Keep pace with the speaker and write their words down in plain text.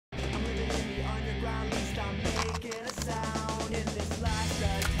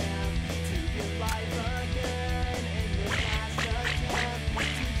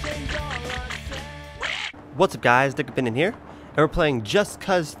What's up guys, Dick in here, and we're playing Just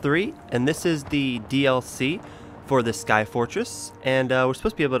Cause 3, and this is the DLC for the Sky Fortress, and we're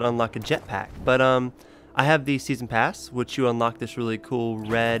supposed to be able to unlock a jetpack, but I have the Season Pass, which you unlock this really cool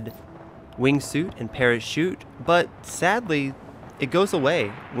red wingsuit and parachute, but sadly, it goes away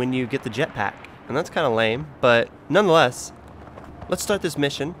when you get the jetpack, and that's kind of lame, but nonetheless, let's start this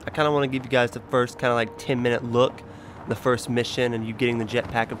mission. I kind of want to give you guys the first kind of like 10-minute look, the first mission, and you getting the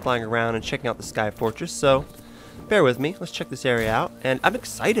jetpack and flying around and checking out the Sky Fortress, so bear with me. Let's check this area out, and I'm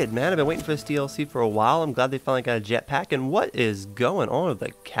excited, man. I've been waiting for this DLC for a while. I'm glad they finally got a jetpack, and what is going on with the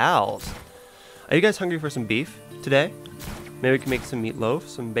cows? Are you guys hungry for some beef today? Maybe we can make some meatloaf,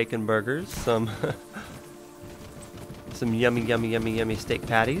 some bacon burgers, some some yummy steak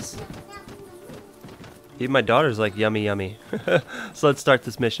patties. Even my daughter's like yummy. So let's start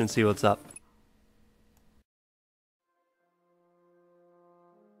this mission and see what's up.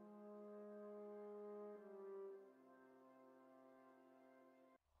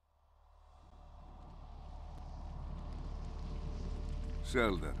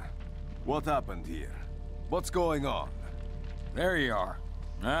 Sheldon, what happened here? What's going on? There you are.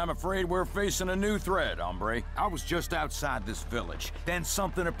 I'm afraid we're facing a new threat, hombre. I was just outside this village. Then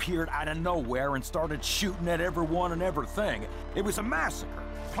something appeared out of nowhere and started shooting at everyone and everything. It was a massacre,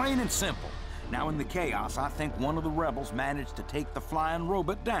 plain and simple. Now in the chaos, I think one of the rebels managed to take the flying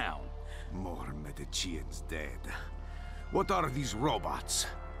robot down. More Medicians dead. What are these robots?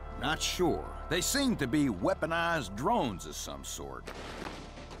 Not sure. They seem to be weaponized drones of some sort.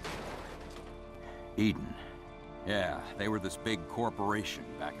 Eden. Yeah, they were this big corporation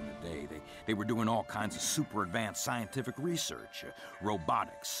back in the day. They were doing all kinds of super advanced scientific research.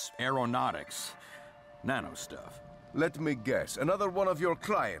 Robotics, aeronautics, nano stuff. Let me guess. Another one of your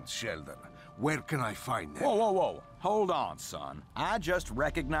clients, Sheldon. Where can I find them? Whoa. Hold on, son. I just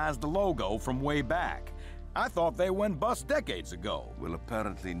recognized the logo from way back. I thought they went bust decades ago. Well,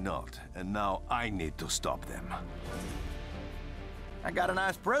 apparently not. And now I need to stop them. I got a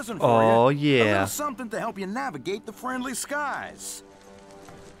nice present for you. Oh, A yeah. little something to help you navigate the friendly skies.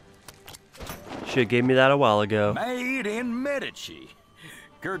 Should've gave me that a while ago. Made in Medici.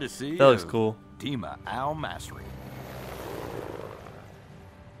 Courtesy That looks of cool. Dima Al-Masri.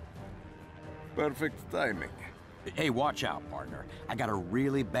 Perfect timing. Hey, watch out, partner. I got a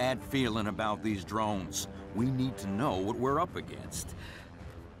really bad feeling about these drones. We need to know what we're up against.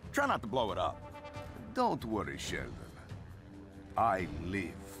 Try not to blow it up. Don't worry, Sheldon. I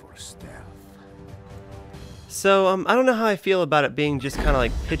live for stealth. So, I don't know how I feel about it being just kind of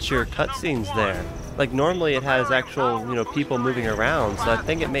like picture cutscenes there. Like, normally it has actual, people moving around, so I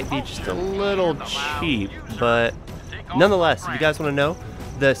think it may be just a little cheap, but nonetheless, if you guys want to know,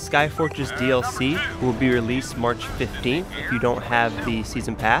 the Sky Fortress DLC will be released March 15th if you don't have the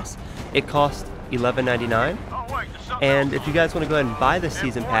Season Pass. It costs $11.99, and if you guys want to go ahead and buy the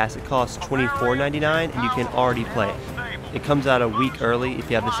Season Pass, it costs $24.99, and you can already play it. It comes out a week early if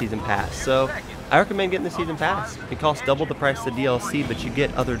you have the Season Pass, so I recommend getting the Season Pass. It costs double the price of the DLC, but you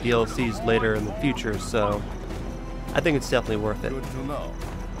get other DLCs later in the future, so I think it's definitely worth it. Good to know.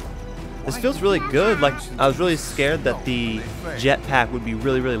 This feels really good. Like, I was really scared that the jetpack would be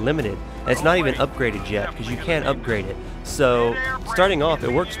really limited. And it's not even upgraded yet, because you can't upgrade it. So, starting off,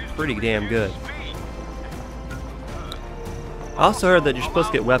 it works pretty damn good. I also heard that you're supposed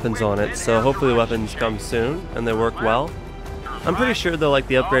to get weapons on it, so hopefully the weapons come soon, and they work well. I'm pretty sure though, like,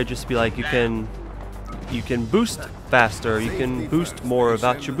 the upgrade just be like, you can boost faster, you can boost more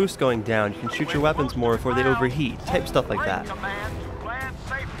without your boost going down, you can shoot your weapons more before they overheat, type stuff like that.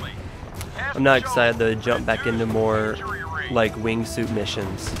 I'm not excited to jump back into more, like, wingsuit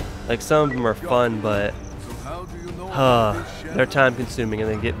missions. Like, some of them are fun, but they're time consuming and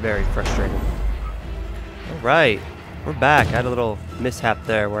they get very frustrating. Alright, we're back. I had a little mishap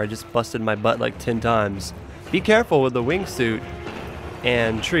there where I just busted my butt like 10 times. Be careful with the wingsuit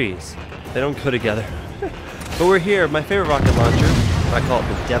and trees. They don't go together. But we're here. My favorite rocket launcher, I call it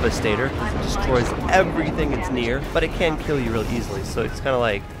the Devastator, because it destroys everything it's near, but it can kill you real easily, so it's kind of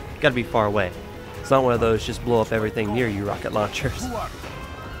like, gotta be far away. It's not one of those just blow up everything near you rocket launchers.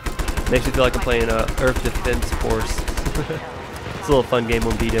 Makes me feel like I'm playing a Earth Defense Force. It's a little fun game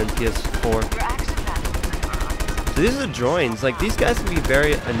on Vita and PS4. So these are the drones. Like, these guys can be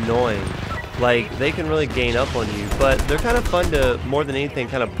very annoying. Like, they can really gain up on you, but they're kind of fun to, more than anything,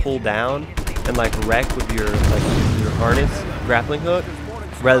 kind of pull down and like wreck with your harness, grappling hook,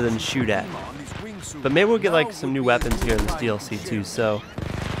 rather than shoot at. But maybe we'll get like some new weapons here in this DLC too, so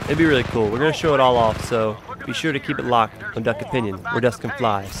it'd be really cool. We're going to show it all off, so be sure to keep it locked on Duck Opinion, where Dust can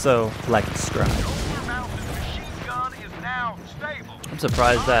fly. So, like and subscribe. I'm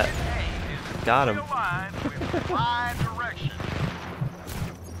surprised that got him. Right direction.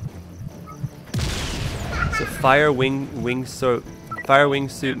 It's a fire wingsuit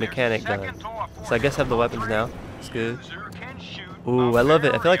mechanic gun. So I guess I have the weapons now. It's good. Ooh, I love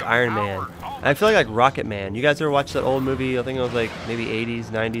it. I feel like Iron Man. I feel like Rocket Man. You guys ever watched that old movie? I think it was like maybe 80s,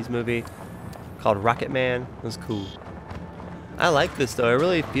 90s movie called Rocket Man. It was cool. I like this though. It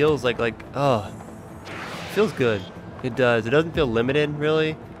really feels like oh, it feels good. It does. It doesn't feel limited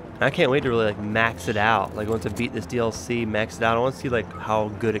really. And I can't wait to really like max it out. Like once I beat this DLC, max it out. I want to see like how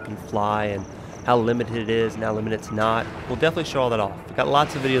good it can fly and how limited it is and how limited it's not. We'll definitely show all that off. We've got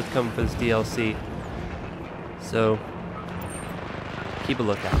lots of videos coming for this DLC. So keep a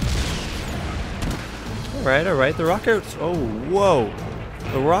lookout. Alright, the rockets, oh, whoa.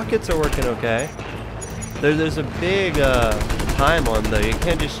 The rockets are working okay. There's a big time on though. You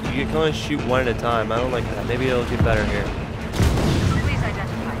can only shoot one at a time. I don't like that. Maybe it'll get better here.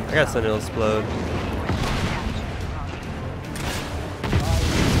 I got something to explode.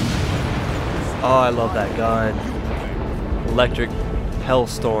 Oh, I love that gun. Electric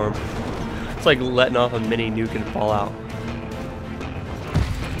hellstorm. It's like letting off a mini nuke in Fallout.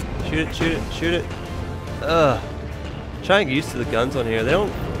 Shoot it, shoot it, shoot it. Ugh. Try and get used to the guns on here. You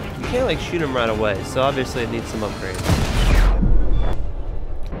can't like shoot them right away, so obviously it needs some upgrades.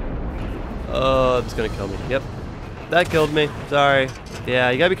 Oh, it's gonna kill me. Yep. That killed me. Sorry.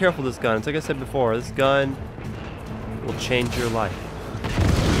 Yeah, you gotta be careful with this gun. It's like I said before, this gun will change your life.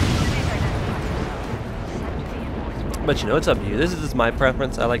 But you know, it's up to you. This is just my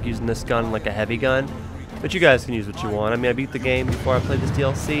preference. I like using this gun like a heavy gun. But you guys can use what you want. I mean, I beat the game before I played this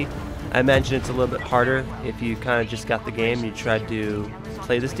DLC. I imagine it's a little bit harder if you kind of just got the game and you tried to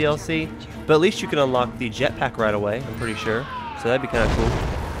play this DLC. But at least you can unlock the jetpack right away, I'm pretty sure. So that'd be kind of cool.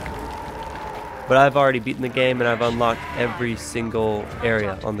 But I've already beaten the game and I've unlocked every single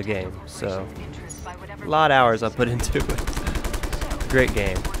area on the game. So a lot of hours I put into it. Great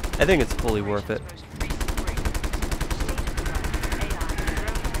game. I think it's fully worth it.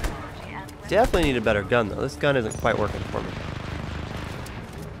 Definitely need a better gun though. This gun isn't quite working for me.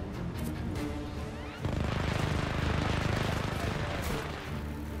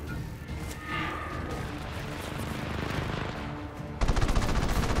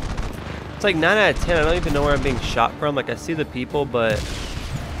 It's like 9 out of 10. I don't even know where I'm being shot from. Like I see the people, but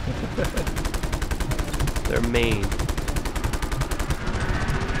they're mean.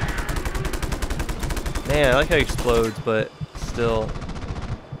 Man, I like how it explodes, but still.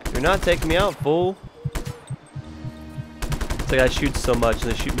 You're not taking me out, fool. It's like I shoot so much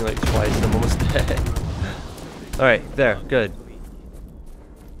and they shoot me like twice and I'm almost dead. Alright, there, good.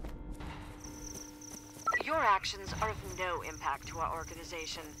 Your actions are of no impact to our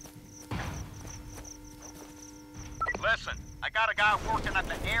organization. Listen, I got a guy working at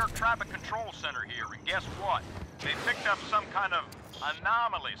the Air Traffic Control Center here, and guess what? They picked up some kind of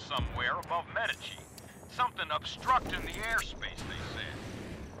anomaly somewhere above Medici. Something obstructing the airspace, they said.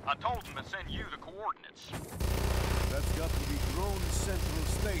 I told them to send you the coordinates. That's got to be Drone Central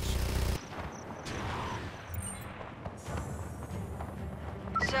Station.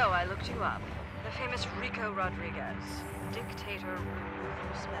 So I looked you up. The famous Rico Rodriguez, dictator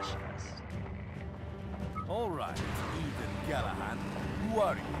removal specialist. All right, Eden Callahan. Who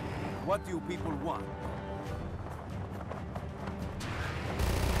are you? What do you people want?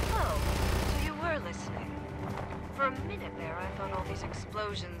 Oh, so you were listening. For a minute there, I thought all these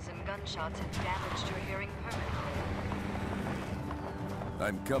explosions and gunshots had damaged your hearing permanently.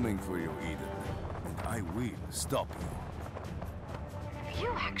 I'm coming for you, Eden. And I will stop you.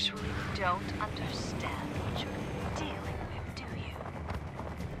 You actually don't understand what you're dealing with, do you?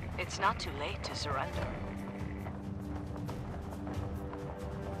 It's not too late to surrender.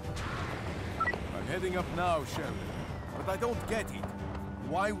 I'm heading up now, Sheldon. But I don't get it.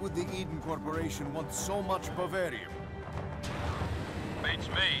 Why would the Eden Corporation want so much Bavarium? Beats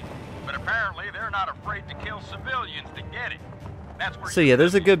me. But apparently they're not afraid to kill civilians to get it. That's where So yeah,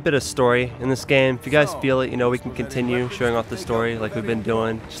 there's a good bit of story in this game. If you guys feel it, you know, we can continue showing off the story like we've been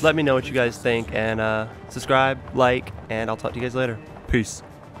doing. Just let me know what you guys think and subscribe, like, and I'll talk to you guys later. Peace.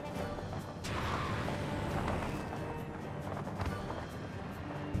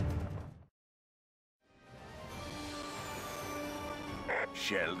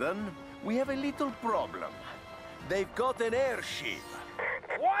 Sheldon, we have a little problem. They've got an airship.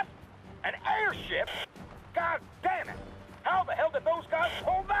 What? An airship? God damn it! How the hell did those guys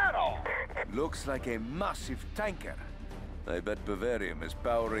pull that off? Looks like a massive tanker. I bet Bavarium is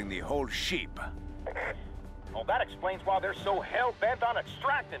powering the whole ship. Well, that explains why they're so hell-bent on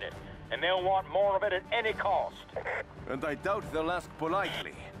extracting it. And they'll want more of it at any cost. And I doubt they'll ask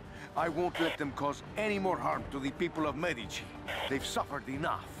politely. I won't let them cause any more harm to the people of Medici. They've suffered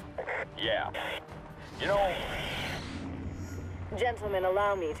enough. Yeah. You know, Gentlemen,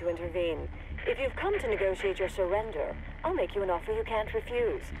 allow me to intervene. If you've come to negotiate your surrender, I'll make you an offer you can't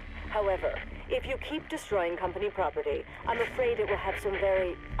refuse. However, if you keep destroying company property, I'm afraid it will have some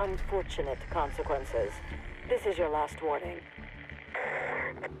very unfortunate consequences. This is your last warning.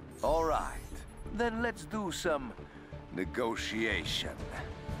 All right. Then let's do some negotiation.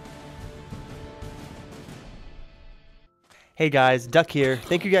 Hey guys, Duck here.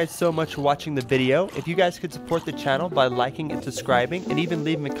 Thank you guys so much for watching the video. If you guys could support the channel by liking and subscribing and even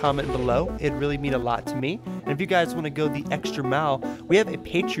leaving a comment below, it'd really mean a lot to me. And if you guys want to go the extra mile, we have a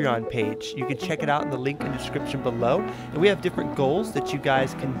Patreon page. You can check it out in the link in the description below. And we have different goals that you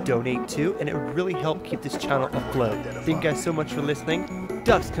guys can donate to, and it would really help keep this channel afloat. Thank you guys so much for listening.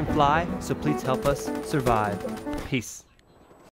 Ducks can fly, so please help us survive. Peace.